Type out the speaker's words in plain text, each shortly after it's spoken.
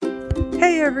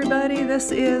Hey everybody,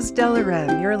 this is Della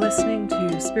Wren. You're listening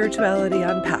to Spirituality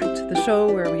Unpacked, the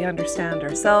show where we understand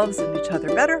ourselves and each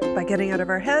other better by getting out of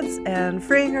our heads and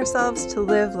freeing ourselves to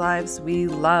live lives we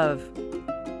love.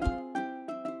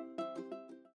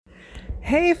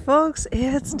 Hey folks,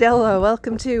 it's Della.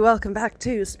 Welcome back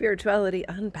to Spirituality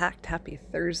Unpacked. Happy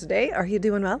Thursday. Are you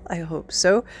doing well? I hope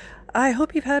so. I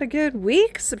hope you've had a good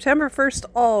week. September 1st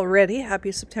already.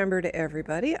 Happy September to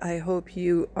everybody. I hope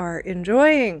you are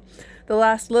enjoying the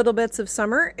last little bits of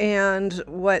summer and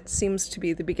what seems to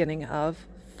be the beginning of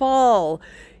fall.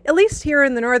 At least here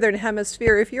in the Northern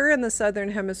Hemisphere. If you're in the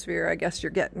Southern Hemisphere, I guess you're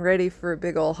getting ready for a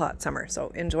big old hot summer. So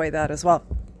enjoy that as well.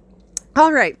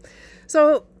 All right.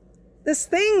 So this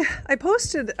thing, I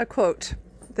posted a quote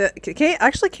that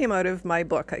actually came out of my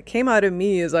book. It came out of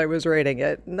me as I was writing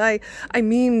it, and I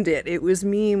memed it. It was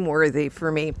meme worthy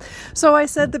for me. So I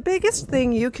said, the biggest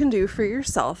thing you can do for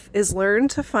yourself is learn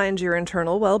to find your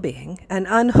internal well-being and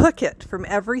unhook it from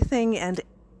everything and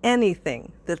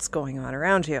anything that's going on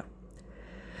around you.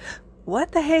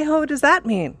 What the hey-ho does that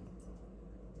mean?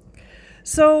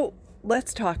 So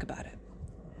let's talk about it.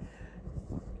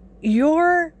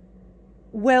 Your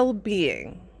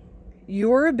well-being,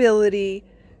 your ability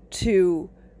to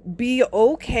be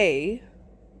okay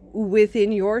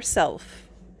within yourself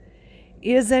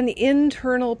is an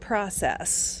internal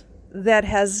process that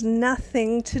has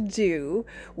nothing to do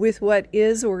with what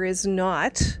is or is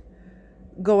not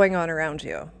going on around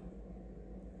you.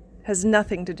 Has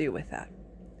nothing to do with that.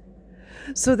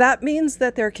 So that means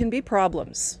that there can be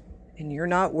problems, and you're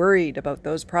not worried about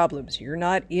those problems. You're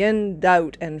not in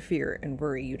doubt and fear and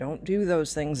worry. You don't do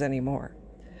those things anymore.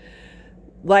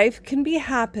 Life can be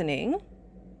happening,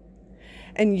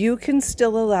 and you can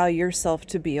still allow yourself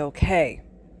to be okay.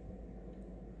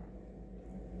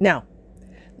 Now,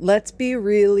 let's be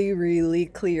really, really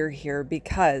clear here,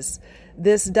 because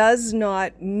this does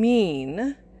not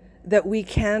mean that we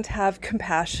can't have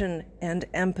compassion and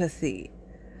empathy.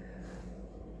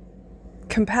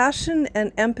 Compassion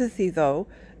and empathy, though,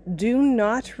 do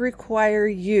not require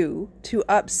you to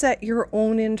upset your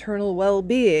own internal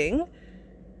well-being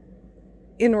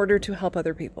in order to help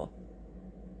other people.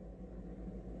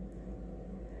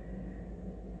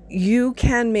 You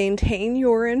can maintain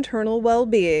your internal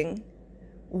well-being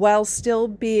while still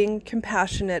being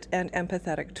compassionate and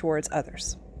empathetic towards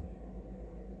others.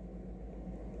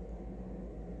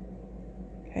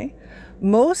 Okay?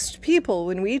 Most people,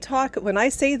 when I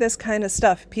say this kind of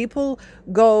stuff, people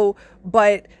go,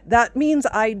 but that means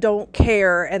I don't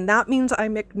care, and that means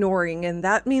I'm ignoring, and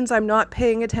that means I'm not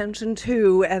paying attention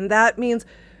to, and that means,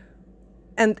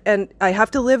 and I have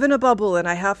to live in a bubble, and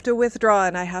I have to withdraw,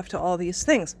 and I have to all these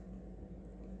things.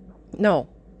 No.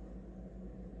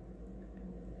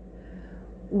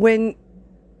 When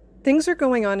things are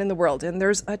going on in the world, and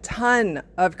there's a ton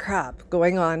of crap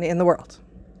going on in the world,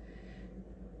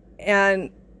 and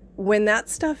when that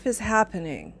stuff is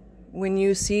happening, when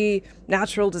you see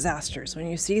natural disasters, when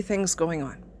you see things going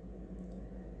on,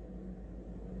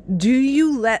 do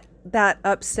you let that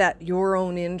upset your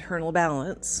own internal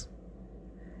balance?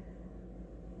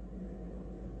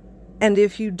 And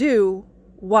if you do,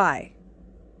 why?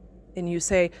 And you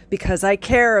say, because I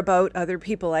care about other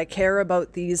people, I care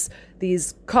about these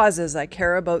causes, I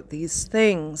care about these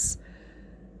things.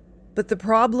 But the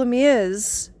problem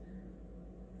is,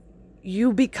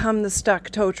 you become the stuck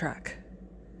tow truck.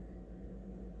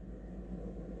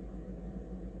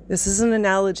 This is an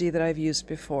analogy that I've used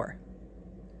before.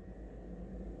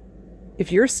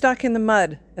 If you're stuck in the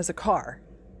mud as a car,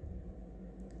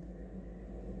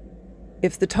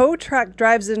 if the tow truck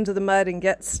drives into the mud and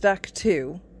gets stuck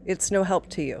too, it's no help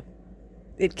to you.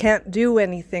 It can't do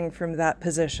anything from that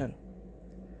position.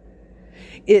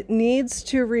 It needs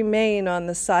to remain on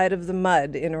the side of the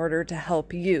mud in order to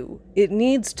help you. It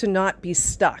needs to not be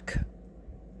stuck.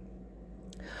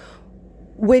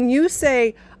 When you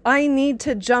say, I need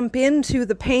to jump into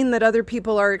the pain that other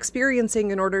people are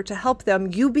experiencing in order to help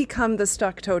them, you become the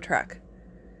stuck tow truck.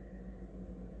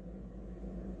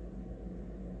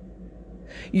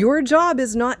 Your job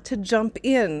is not to jump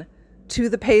in to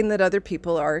the pain that other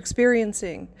people are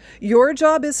experiencing. Your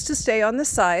job is to stay on the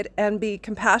side and be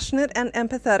compassionate and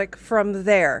empathetic from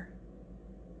there.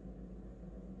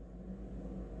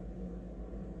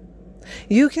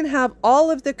 You can have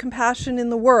all of the compassion in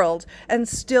the world and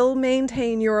still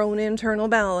maintain your own internal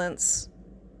balance.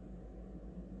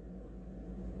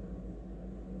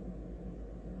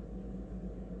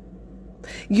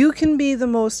 You can be the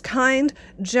most kind,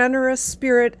 generous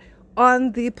spirit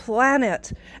on the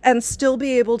planet and still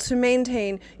be able to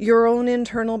maintain your own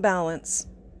internal balance.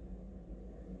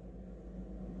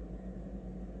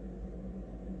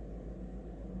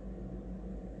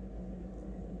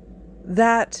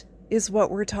 That is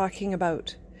what we're talking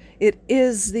about. It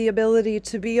is the ability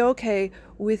to be okay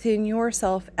within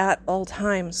yourself at all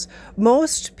times.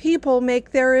 Most people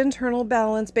make their internal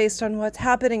balance based on what's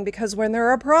happening, because when there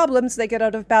are problems, they get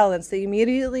out of balance. They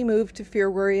immediately move to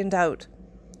fear, worry, and doubt.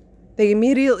 They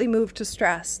immediately move to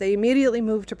stress. They immediately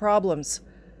move to problems.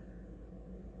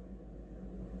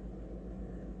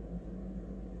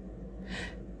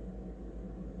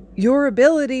 Your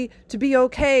ability to be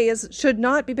okay should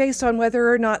not be based on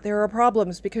whether or not there are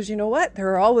problems, because you know what?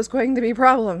 There are always going to be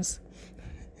problems.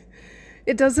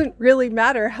 It doesn't really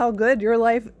matter how good your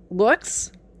life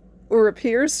looks or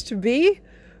appears to be.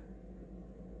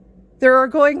 There are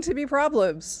going to be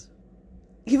problems.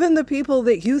 Even the people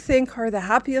that you think are the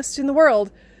happiest in the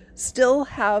world still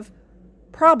have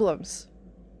problems.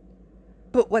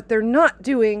 But what they're not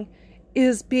doing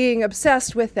is being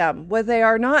obsessed with them. What they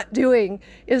are not doing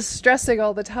is stressing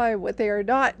all the time. What they are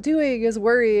not doing is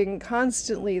worrying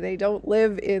constantly. They don't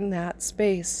live in that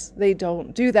space. They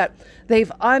don't do that.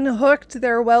 They've unhooked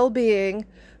their well-being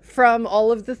from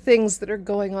all of the things that are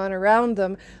going on around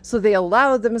them, so they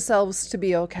allow themselves to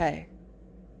be okay.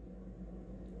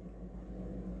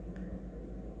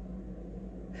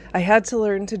 I had to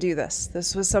learn to do this.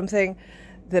 This was something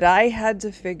that I had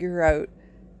to figure out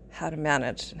how to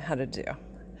manage and how to do.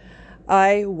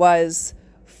 I was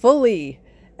fully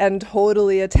and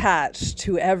totally attached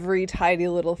to every tiny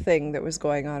little thing that was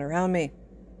going on around me.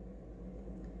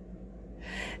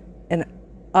 And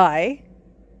I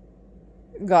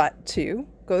got to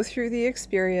go through the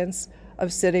experience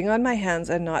of sitting on my hands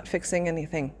and not fixing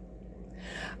anything.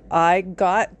 I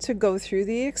got to go through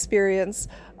the experience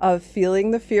of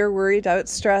feeling the fear, worry, doubt,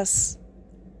 stress,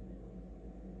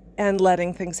 and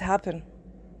letting things happen.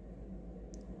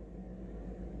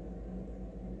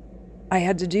 I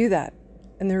had to do that.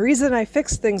 And the reason I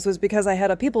fixed things was because I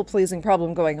had a people-pleasing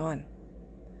problem going on,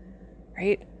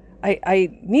 right? I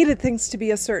needed things to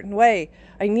be a certain way.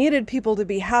 I needed people to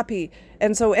be happy.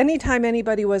 And so anytime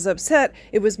anybody was upset,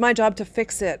 it was my job to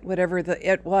fix it, whatever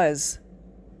it was.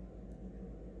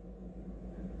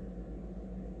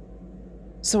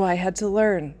 So I had to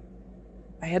learn.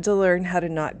 I had to learn how to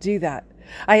not do that.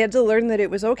 I had to learn that it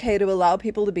was okay to allow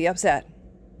people to be upset.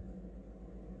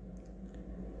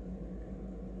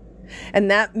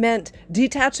 And that meant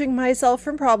detaching myself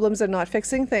from problems and not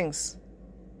fixing things.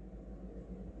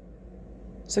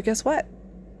 So guess what?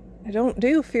 I don't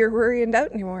do fear, worry, and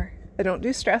doubt anymore. I don't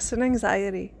do stress and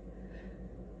anxiety.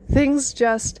 Things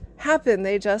just happen.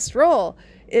 They just roll.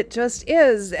 It just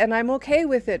is. And I'm okay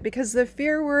with it, because the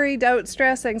fear, worry, doubt,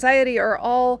 stress, anxiety are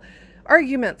all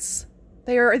arguments.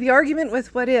 They are the argument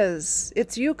with what is.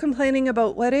 It's you complaining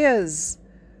about what is.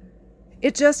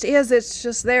 It just is. It's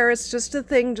just there. It's just a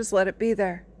thing. Just let it be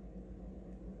there.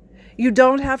 You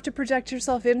don't have to project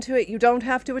yourself into it. You don't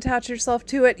have to attach yourself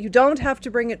to it. You don't have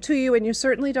to bring it to you. And you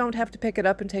certainly don't have to pick it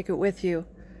up and take it with you.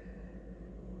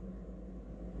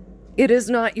 It is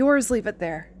not yours. Leave it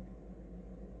there.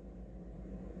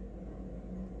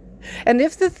 And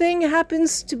if the thing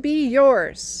happens to be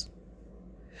yours,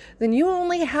 then you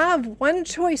only have one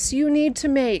choice you need to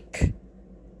make.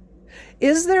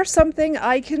 Is there something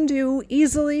I can do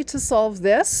easily to solve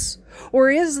this? Or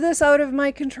is this out of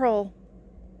my control?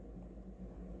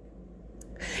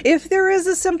 If there is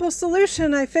a simple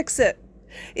solution, I fix it.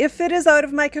 If it is out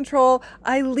of my control,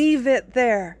 I leave it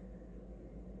there.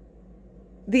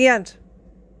 The end.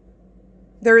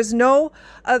 There is no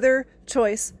other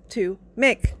choice to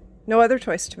make. No other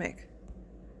choice to make.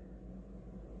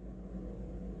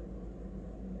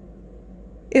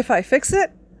 If I fix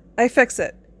it, I fix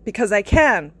it. Because I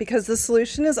can. Because the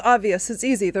solution is obvious. It's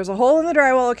easy. There's a hole in the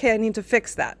drywall. Okay, I need to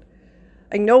fix that.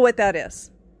 I know what that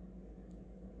is.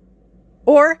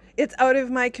 Or it's out of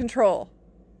my control.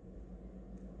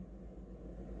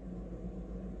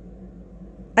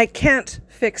 I can't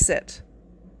fix it.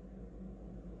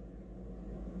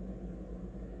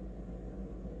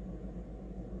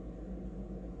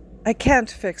 I can't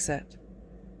fix it.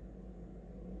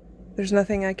 There's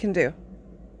nothing I can do,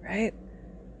 right?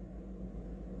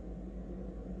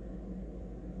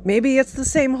 Maybe it's the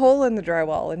same hole in the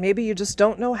drywall, and maybe you just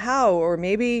don't know how, or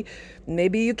maybe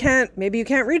you can't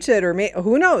reach it, or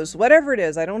who knows, whatever it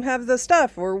is. I don't have the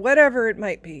stuff, or whatever it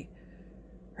might be,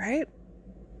 right?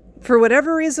 For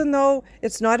whatever reason, though,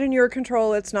 it's not in your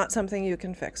control. It's not something you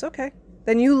can fix. Okay.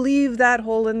 Then you leave that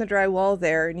hole in the drywall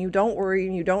there, and you don't worry,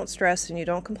 and you don't stress, and you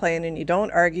don't complain, and you don't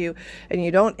argue, and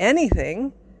you don't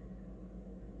anything.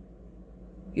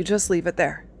 You just leave it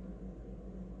there.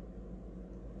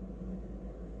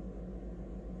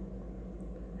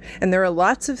 And there are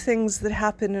lots of things that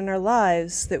happen in our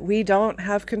lives that we don't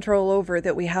have control over,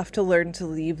 that we have to learn to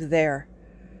leave there.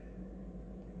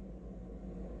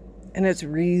 And it's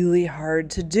really hard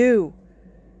to do.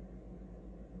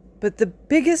 But the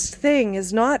biggest thing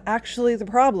is not actually the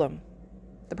problem.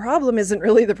 The problem isn't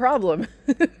really the problem.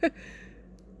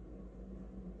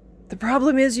 The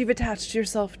problem is you've attached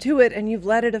yourself to it and you've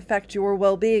let it affect your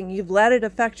well-being. You've let it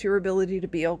affect your ability to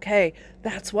be okay.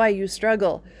 That's why you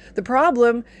struggle. The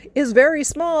problem is very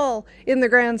small in the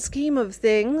grand scheme of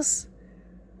things.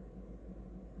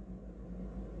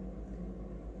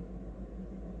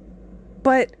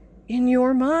 But in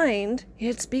your mind,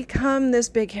 it's become this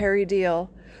big hairy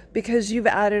deal because you've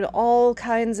added all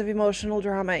kinds of emotional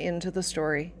drama into the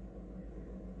story.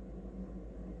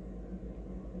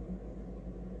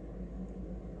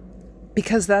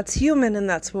 Because that's human and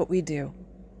that's what we do.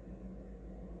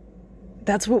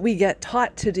 That's what we get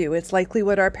taught to do. It's likely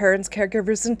what our parents,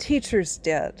 caregivers, and teachers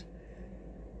did.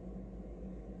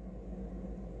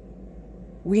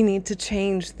 We need to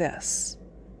change this.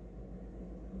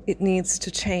 It needs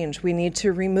to change. We need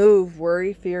to remove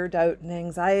worry, fear, doubt, and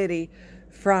anxiety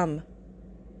from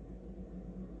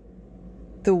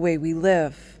the way we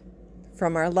live,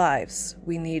 from our lives.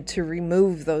 We need to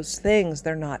remove those things.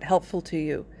 They're not helpful to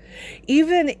you.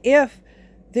 Even if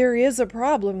there is a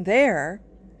problem there,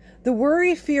 the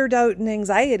worry, fear, doubt, and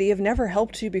anxiety have never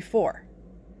helped you before.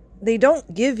 They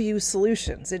don't give you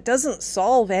solutions. It doesn't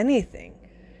solve anything.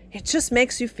 It just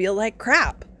makes you feel like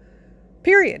crap.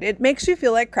 Period. It makes you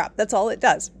feel like crap. That's all it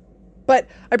does. But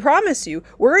I promise you,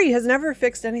 worry has never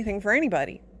fixed anything for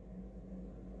anybody.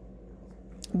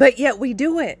 But yet we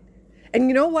do it. And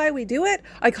you know why we do it?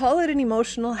 I call it an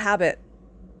emotional habit.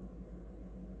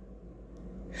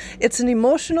 It's an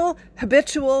emotional,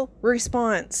 habitual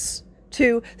response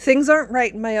to things aren't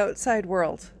right in my outside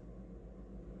world.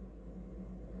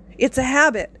 It's a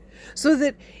habit. So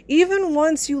that even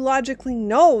once you logically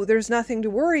know there's nothing to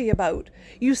worry about,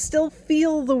 you still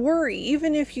feel the worry.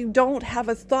 Even if you don't have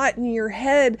a thought in your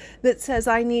head that says,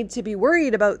 I need to be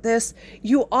worried about this,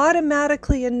 you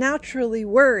automatically and naturally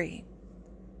worry.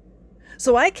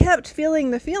 So I kept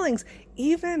feeling the feelings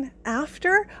even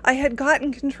after I had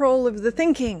gotten control of the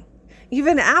thinking,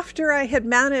 even after I had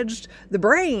managed the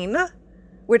brain,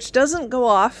 which doesn't go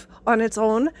off on its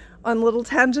own on little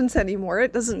tangents anymore.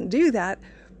 It doesn't do that.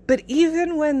 But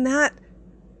even when that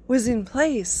was in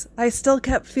place, I still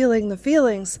kept feeling the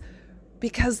feelings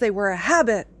because they were a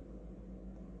habit,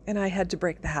 and I had to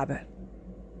break the habit.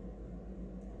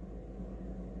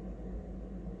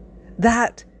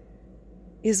 That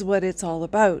is what it's all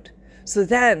about. So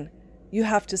then you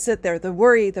have to sit there. The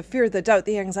worry, the fear, the doubt,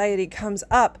 the anxiety comes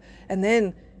up, and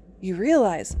then you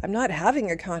realize, I'm not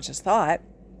having a conscious thought.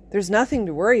 There's nothing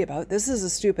to worry about. This is a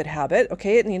stupid habit.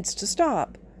 Okay, it needs to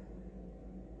stop.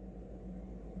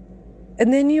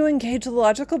 And then you engage the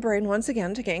logical brain once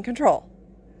again to gain control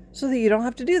so that you don't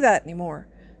have to do that anymore.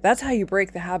 That's how you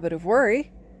break the habit of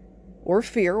worry or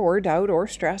fear or doubt or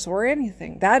stress or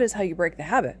anything. That is how you break the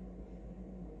habit.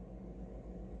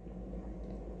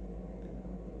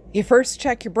 You first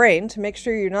check your brain to make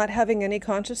sure you're not having any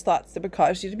conscious thoughts that would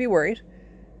cause you to be worried.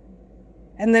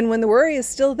 And then when the worry is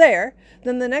still there,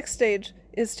 then the next stage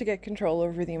is to get control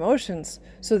over the emotions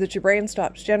so that your brain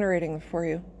stops generating them for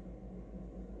you.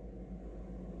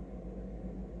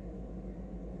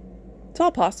 It's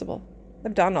all possible.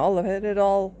 I've done all of it. It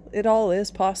all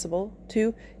is possible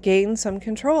to gain some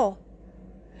control.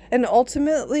 And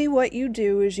ultimately what you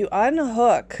do is you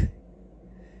unhook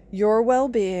your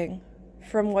well-being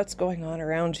from what's going on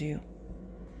around you.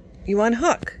 You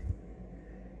unhook.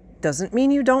 Doesn't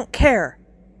mean you don't care.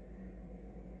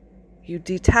 You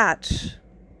detach.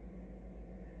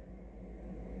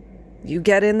 You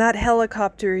get in that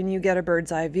helicopter and you get a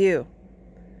bird's eye view.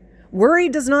 Worry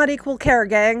does not equal care,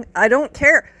 gang. I don't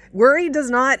care. Worry does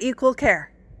not equal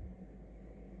care.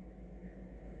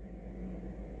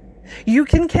 You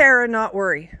can care and not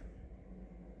worry.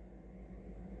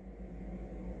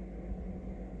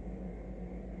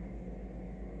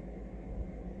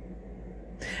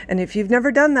 And if you've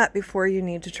never done that before, you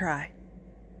need to try.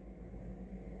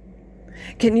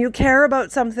 Can you care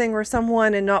about something or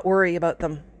someone and not worry about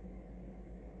them?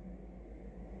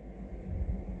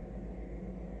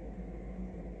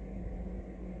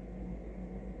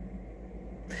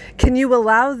 Can you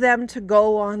allow them to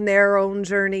go on their own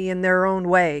journey in their own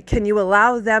way? Can you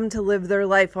allow them to live their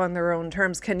life on their own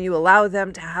terms? Can you allow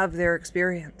them to have their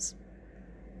experience?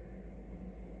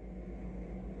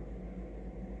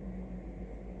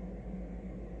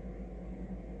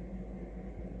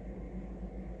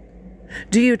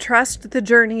 Do you trust the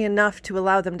journey enough to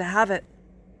allow them to have it?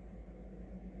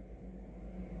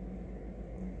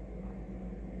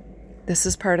 This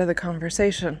is part of the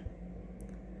conversation.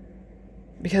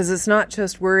 Because it's not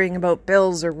just worrying about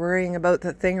bills or worrying about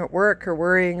the thing at work or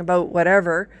worrying about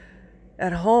whatever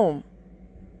at home.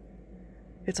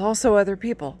 It's also other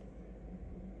people.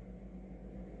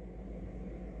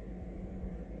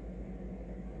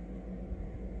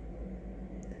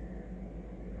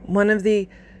 One of the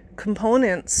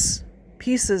components,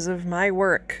 pieces of my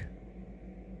work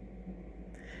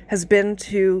has been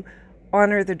to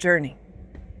honor the journey,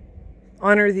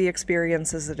 honor the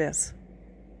experience as it is,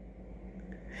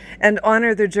 and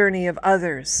honor the journey of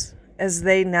others as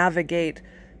they navigate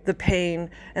the pain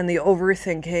and the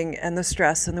overthinking and the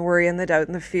stress and the worry and the doubt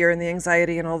and the fear and the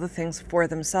anxiety and all the things for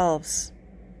themselves.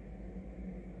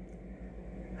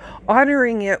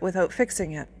 Honoring it without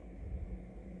fixing it.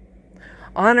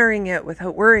 Honoring it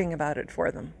without worrying about it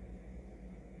for them.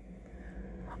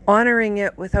 Honoring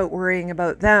it without worrying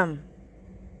about them.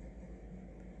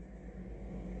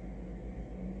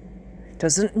 It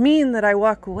doesn't mean that I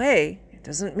walk away. It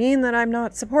doesn't mean that I'm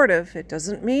not supportive. It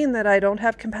doesn't mean that I don't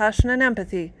have compassion and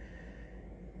empathy.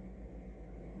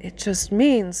 It just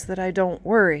means that I don't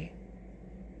worry.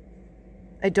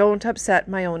 I don't upset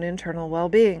my own internal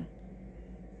well-being.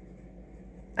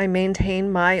 I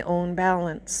maintain my own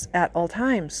balance at all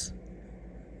times.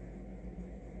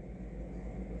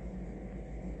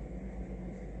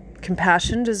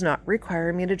 Compassion does not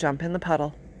require me to jump in the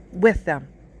puddle with them.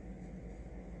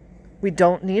 We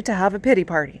don't need to have a pity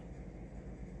party.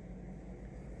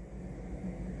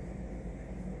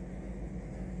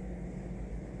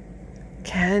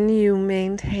 Can you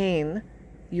maintain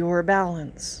your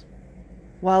balance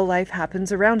while life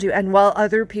happens around you and while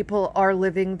other people are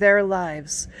living their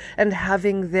lives and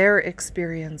having their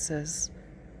experiences?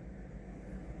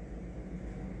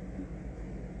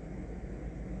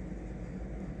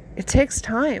 It takes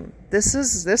time. This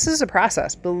is a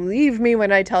process. Believe me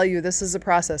when I tell you this is a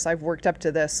process. I've worked up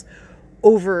to this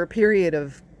over a period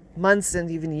of months and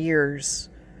even years.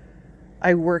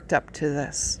 I worked up to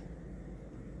this.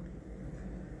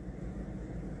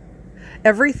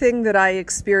 Everything that I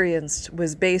experienced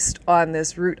was based on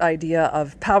this root idea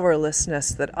of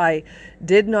powerlessness, that I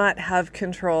did not have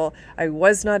control. I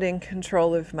was not in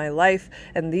control of my life.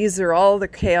 And these are all the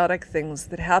chaotic things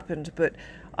that happened. But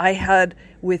I had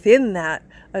within that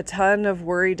a ton of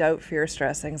worry, doubt, fear,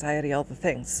 stress, anxiety, all the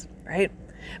things, right?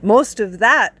 Most of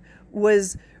that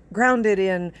was grounded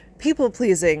in people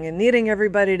pleasing and needing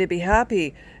everybody to be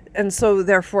happy. And so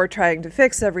therefore trying to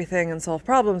fix everything and solve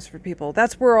problems for people.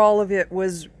 That's where all of it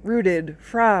was rooted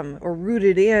from or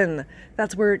rooted in.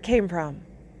 That's where it came from.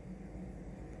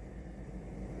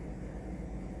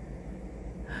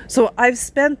 So I've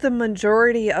spent the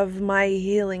majority of my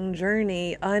healing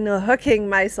journey unhooking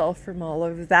myself from all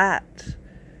of that.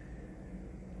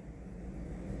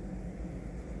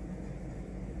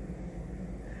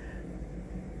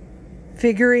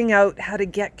 Figuring out how to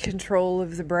get control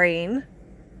of the brain.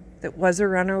 That was a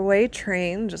runaway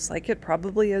train, just like it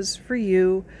probably is for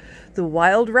you. The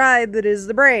wild ride that is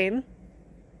the brain.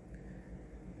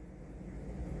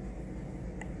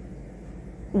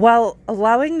 While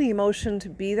allowing the emotion to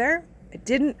be there, it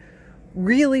didn't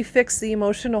really fix the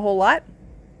emotion a whole lot.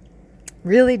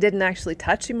 Really didn't actually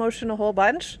touch emotion a whole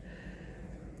bunch.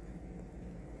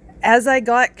 As I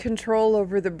got control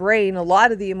over the brain, a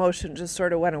lot of the emotion just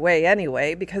sort of went away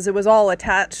anyway, because it was all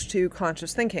attached to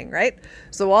conscious thinking, right?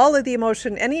 So all of the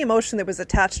emotion, any emotion that was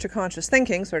attached to conscious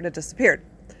thinking sort of disappeared.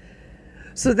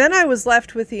 So then I was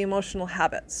left with the emotional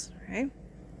habits, right?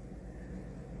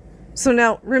 So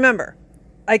now remember,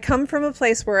 I come from a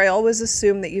place where I always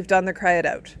assume that you've done the cry it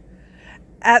out.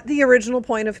 At the original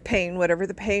point of pain, whatever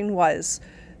the pain was,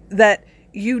 that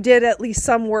you did at least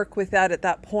some work with that at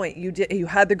that point. You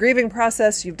had the grieving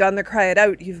process, you've done the cry it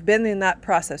out, you've been in that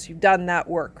process, you've done that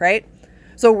work, right?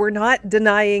 So we're not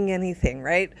denying anything,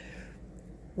 right?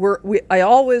 I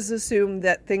always assume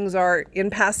that things are in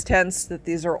past tense, that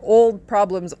these are old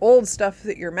problems, old stuff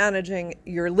that you're managing.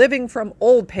 You're living from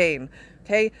old pain,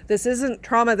 okay? This isn't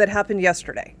trauma that happened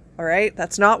yesterday, all right?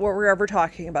 That's not what we're ever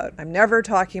talking about. I'm never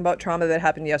talking about trauma that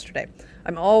happened yesterday.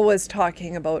 I'm always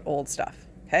talking about old stuff.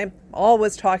 Okay,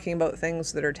 always talking about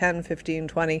things that are 10, 15,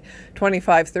 20,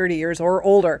 25, 30 years or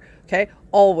older. Okay,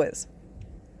 always.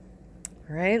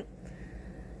 All right.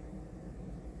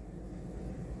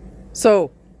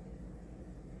 So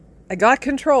I got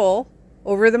control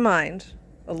over the mind.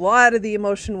 A lot of the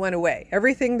emotion went away.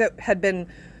 Everything that had been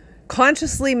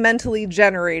consciously, mentally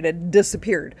generated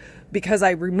disappeared because I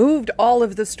removed all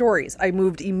of the stories. I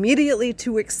moved immediately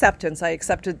to acceptance. I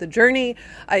accepted the journey.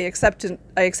 I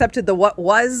accepted the what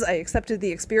was. I accepted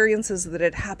the experiences that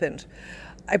had happened.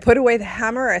 I put away the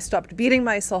hammer. I stopped beating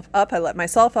myself up. I let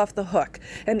myself off the hook.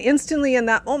 And instantly in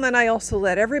that moment, I also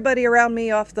let everybody around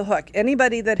me off the hook.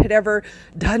 Anybody that had ever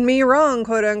done me wrong,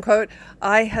 quote unquote,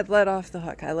 I had let off the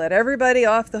hook. I let everybody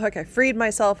off the hook. I freed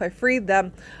myself. I freed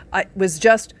them.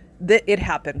 It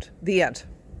happened. The end.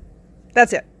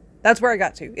 That's it. That's where I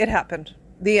got to. It happened.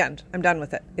 The end. I'm done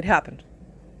with it. It happened.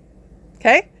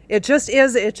 Okay? It just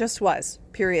is. It just was.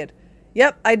 Period.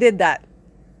 Yep, I did that.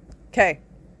 Okay.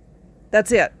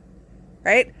 That's it,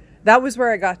 right? That was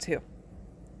where I got to.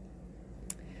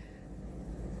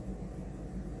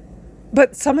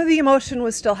 But some of the emotion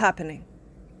was still happening.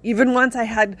 Even once I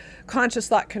had conscious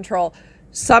thought control,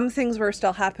 some things were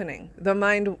still happening. The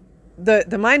mind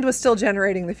was still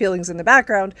generating the feelings in the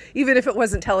background, even if it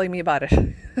wasn't telling me about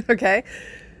it. Okay?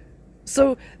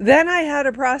 So then I had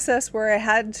a process where I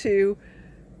had to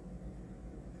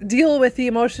deal with the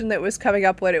emotion that was coming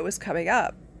up when it was coming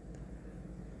up.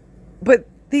 But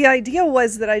the idea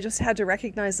was that I just had to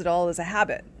recognize it all as a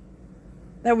habit.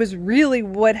 That was really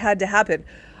what had to happen.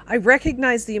 I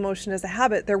recognized the emotion as a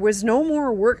habit. There was no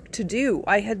more work to do.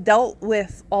 I had dealt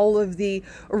with all of the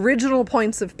original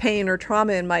points of pain or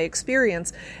trauma in my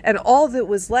experience, and all that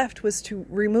was left was to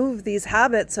remove these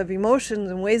habits of emotions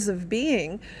and ways of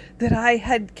being that I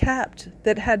had kept,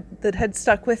 that had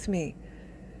stuck with me.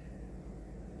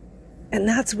 And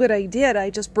that's what I did. I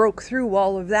just broke through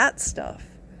all of that stuff.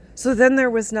 So then there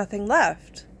was nothing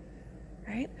left,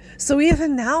 right? So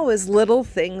even now, as little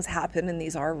things happen, and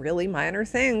these are really minor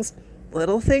things,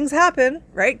 little things happen,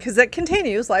 right? Because it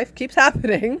continues, life keeps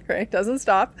happening, right? Doesn't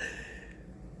stop,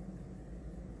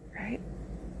 right?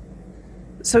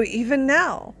 So even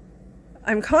now,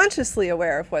 I'm consciously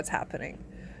aware of what's happening.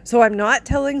 So I'm not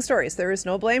telling stories. There is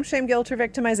no blame, shame, guilt, or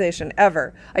victimization,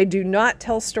 ever. I do not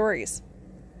tell stories.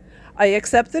 I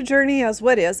accept the journey as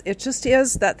what is. It just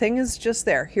is. That thing is just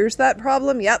there. Here's that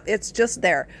problem. Yep, it's just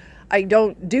there. I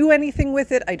don't do anything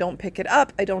with it. I don't pick it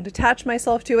up. I don't attach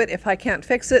myself to it. If I can't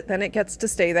fix it, then it gets to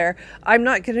stay there. I'm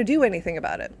not going to do anything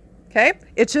about it. Okay?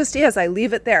 It just is. I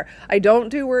leave it there. I don't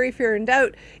do worry, fear, and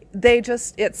doubt.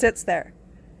 It sits there.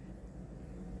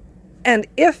 And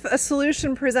if a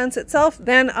solution presents itself,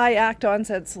 then I act on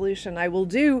said solution. I will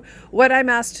do what I'm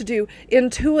asked to do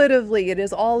intuitively. It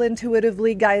is all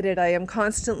intuitively guided. I am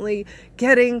constantly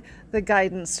getting the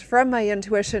guidance from my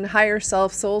intuition, higher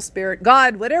self, soul, spirit,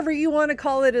 God, whatever you want to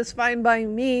call it is fine by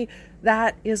me.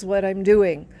 That is what I'm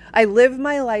doing. I live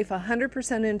my life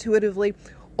 100% intuitively,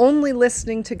 only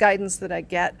listening to guidance that I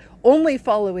get, only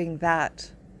following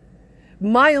that.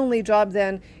 My only job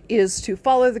then is to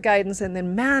follow the guidance and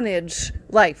then manage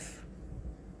life,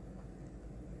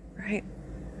 right?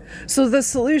 So the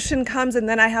solution comes and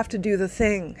then I have to do the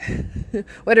thing,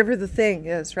 whatever the thing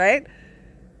is, right?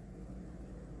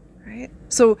 Right?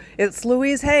 So it's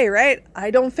Louise Hay, right?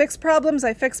 I don't fix problems,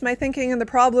 I fix my thinking and the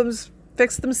problems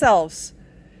fix themselves.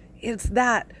 It's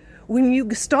that. When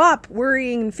you stop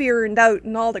worrying and fear and doubt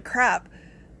and all the crap,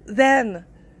 then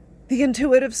the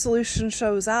intuitive solution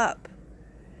shows up.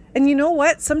 And you know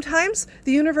what? Sometimes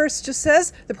the universe just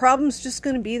says the problem's just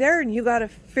going to be there and you got to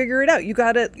figure it out. You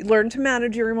got to learn to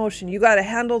manage your emotion. You got to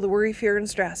handle the worry, fear, and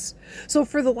stress. So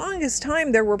for the longest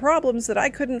time, there were problems that I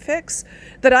couldn't fix,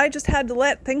 that I just had to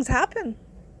let things happen.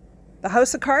 The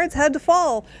house of cards had to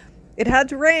fall. It had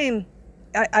to rain.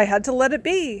 I had to let it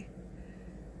be.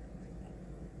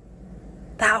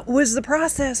 That was the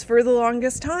process for the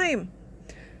longest time.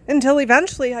 Until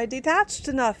eventually I detached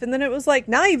enough. And then it was like,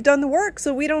 now you've done the work,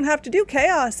 so we don't have to do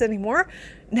chaos anymore.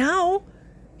 Now,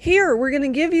 here, we're going to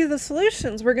give you the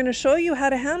solutions. We're going to show you how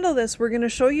to handle this. We're going to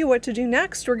show you what to do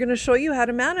next. We're going to show you how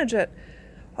to manage it.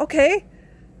 Okay,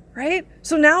 right?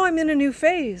 So now I'm in a new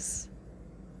phase.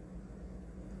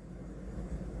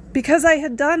 Because I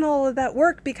had done all of that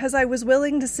work, because I was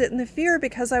willing to sit in the fear,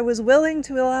 because I was willing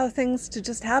to allow things to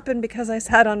just happen, because I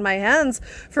sat on my hands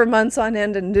for months on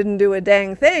end and didn't do a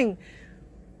dang thing.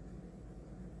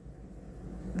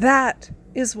 That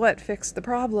is what fixed the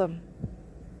problem.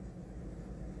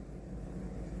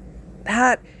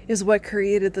 That is what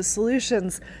created the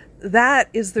solutions. That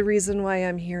is the reason why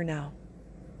I'm here now.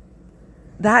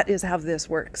 That is how this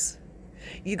works.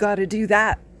 You got to do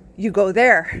that. You go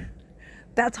there.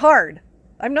 That's hard.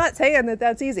 I'm not saying that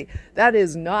that's easy. That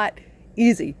is not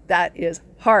easy. That is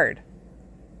hard.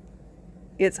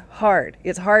 It's hard.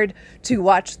 It's hard to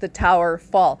watch the tower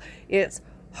fall. It's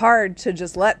hard to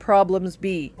just let problems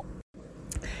be.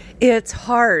 It's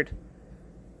hard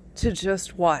to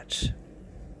just watch.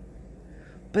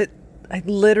 But I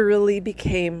literally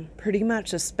became pretty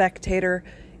much a spectator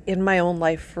in my own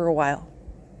life for a while.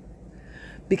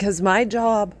 Because my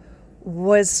job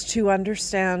was to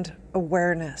understand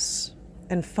awareness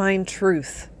and find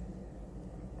truth.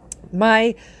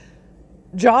 My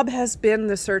job has been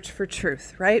the search for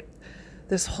truth, right?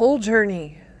 This whole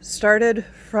journey started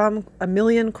from a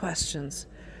million questions.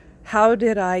 How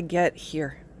did I get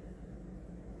here?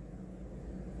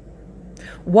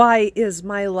 Why is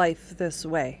my life this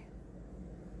way?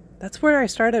 That's where I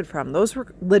started from. Those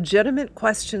were legitimate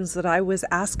questions that I was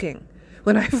asking.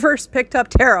 When I first picked up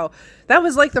tarot, that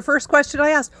was like the first question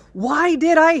I asked. Why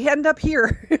did I end up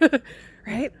here?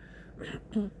 Right?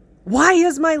 Why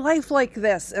is my life like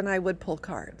this? And I would pull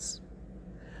cards.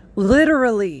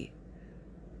 Literally.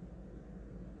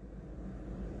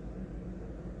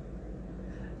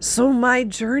 So my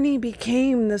journey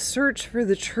became the search for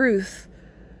the truth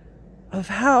of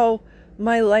how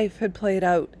my life had played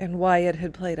out and why it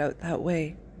had played out that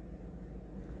way.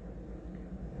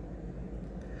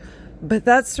 But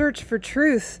that search for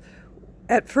truth,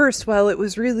 at first, while it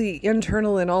was really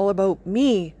internal and all about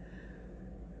me,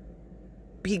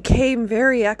 became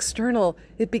very external.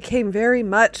 It became very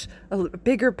much a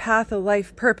bigger path of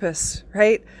life purpose,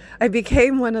 right? I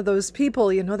became one of those people,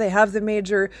 they have the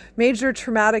major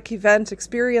traumatic event,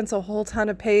 experience a whole ton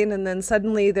of pain, and then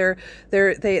suddenly they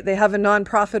have a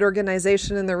nonprofit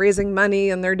organization and they're raising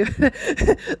money and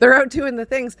they're out doing the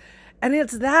things. And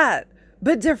it's that,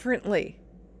 but differently.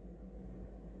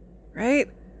 Right?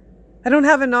 I don't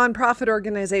have a nonprofit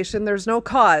organization. There's no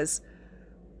cause.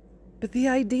 But the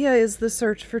idea is the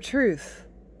search for truth.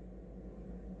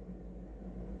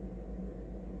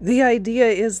 The idea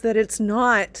is that it's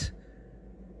not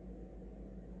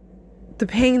the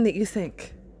pain that you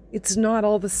think. It's not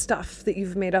all the stuff that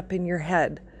you've made up in your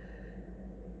head.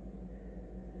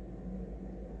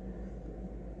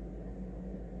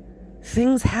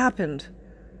 Things happened,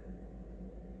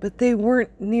 but they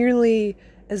weren't nearly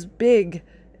as big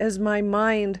as my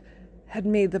mind had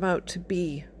made them out to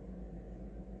be.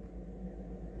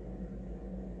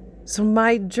 So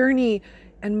my journey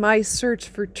and my search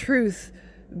for truth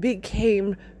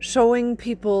became showing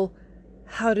people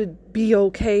how to be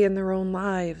okay in their own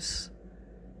lives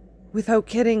without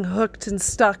getting hooked and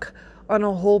stuck on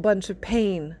a whole bunch of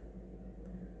pain.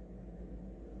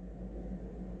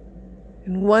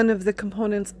 And one of the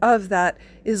components of that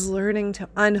is learning to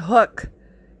unhook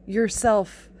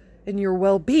yourself and your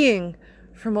well-being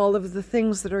from all of the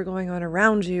things that are going on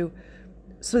around you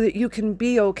so that you can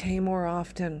be okay more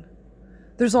often.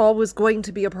 There's always going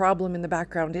to be a problem in the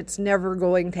background. It's never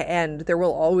going to end. There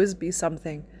will always be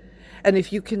something. And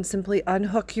if you can simply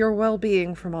unhook your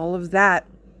well-being from all of that,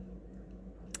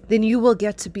 then you will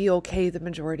get to be okay the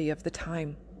majority of the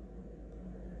time.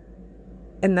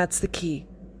 And that's the key.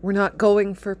 We're not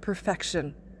going for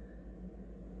perfection.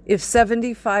 If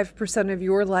 75% of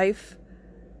your life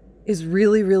is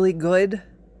really, really good,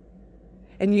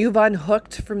 and you've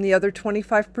unhooked from the other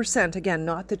 25%, again,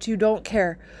 not that you don't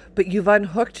care, but you've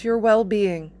unhooked your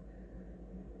well-being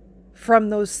from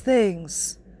those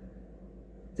things,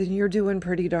 then you're doing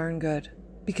pretty darn good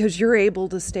because you're able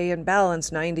to stay in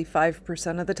balance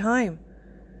 95% of the time.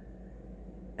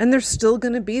 And there's still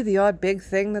going to be the odd big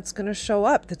thing that's going to show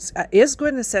up that is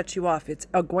going to set you off. It's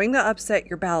going to upset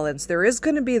your balance. There is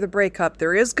going to be the breakup.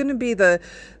 There is going to be the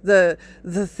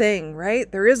thing,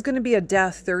 right? There is going to be a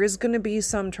death. There is going to be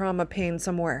some trauma, pain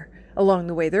somewhere along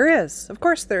the way. There is. Of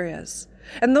course there is.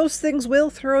 And those things will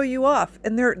throw you off,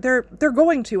 and they're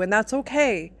going to, and that's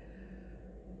okay.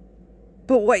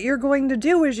 But what you're going to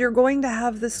do is you're going to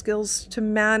have the skills to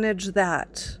manage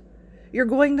that. You're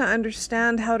going to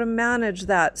understand how to manage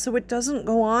that so it doesn't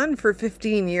go on for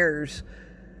 15 years.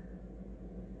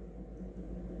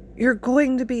 You're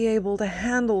going to be able to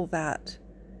handle that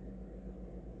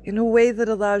in a way that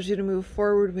allows you to move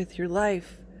forward with your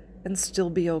life and still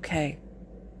be okay.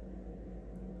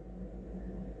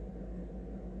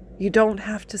 You don't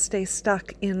have to stay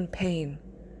stuck in pain.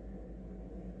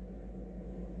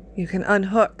 You can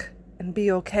unhook and be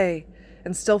okay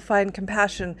and still find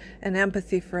compassion and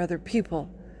empathy for other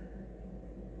people.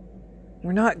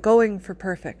 We're not going for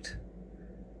perfect.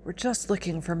 We're just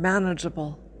looking for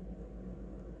manageable.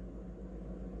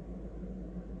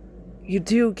 You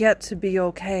do get to be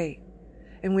okay.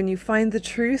 And when you find the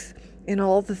truth in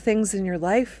all the things in your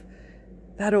life,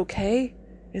 that okay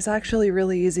is actually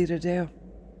really easy to do.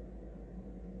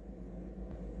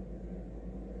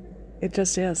 It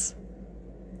just is.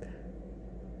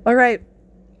 All right.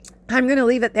 I'm going to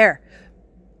leave it there.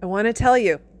 I want to tell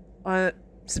you, on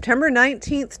September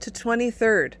 19th to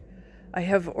 23rd, I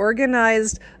have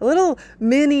organized a little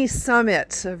mini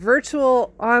summit, a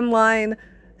virtual online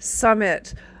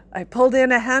summit. I pulled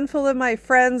in a handful of my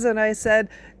friends and I said,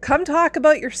 come talk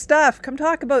about your stuff, come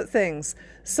talk about things.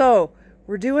 So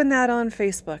we're doing that on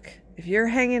Facebook. if you're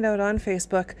hanging out on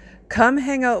Facebook, come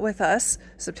hang out with us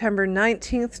September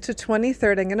 19th to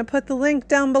 23rd. I'm going to put the link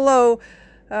down below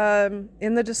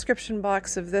in the description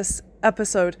box of this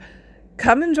episode.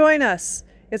 Come and join us.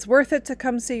 It's worth it to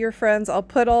come see your friends. I'll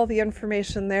put all the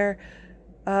information there.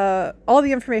 All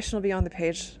the information will be on the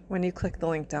page when you click the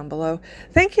link down below.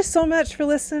 Thank you so much for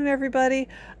listening, everybody.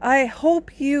 I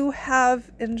hope you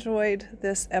have enjoyed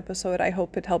this episode. I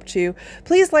hope it helped you.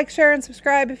 Please like, share, and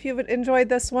subscribe if you've enjoyed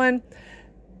this one.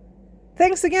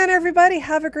 Thanks again, everybody.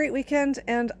 Have a great weekend,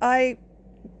 and I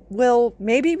will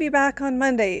maybe be back on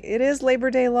Monday. It is Labor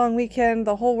Day long weekend.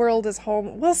 The whole world is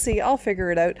home. We'll see. I'll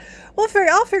figure it out.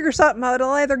 I'll figure something out. I'll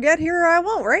either get here or I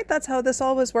won't, right? That's how this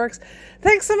always works.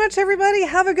 Thanks so much, everybody.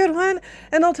 Have a good one,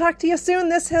 and I'll talk to you soon.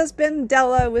 This has been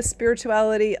Della with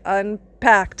Spirituality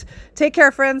Unpacked. Take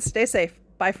care, friends. Stay safe.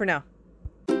 Bye for now.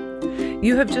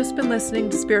 You have just been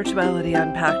listening to Spirituality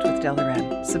Unpacked with Della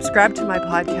Wren. Subscribe to my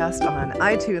podcast on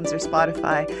iTunes or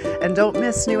Spotify, and don't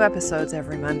miss new episodes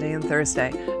every Monday and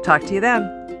Thursday. Talk to you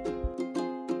then.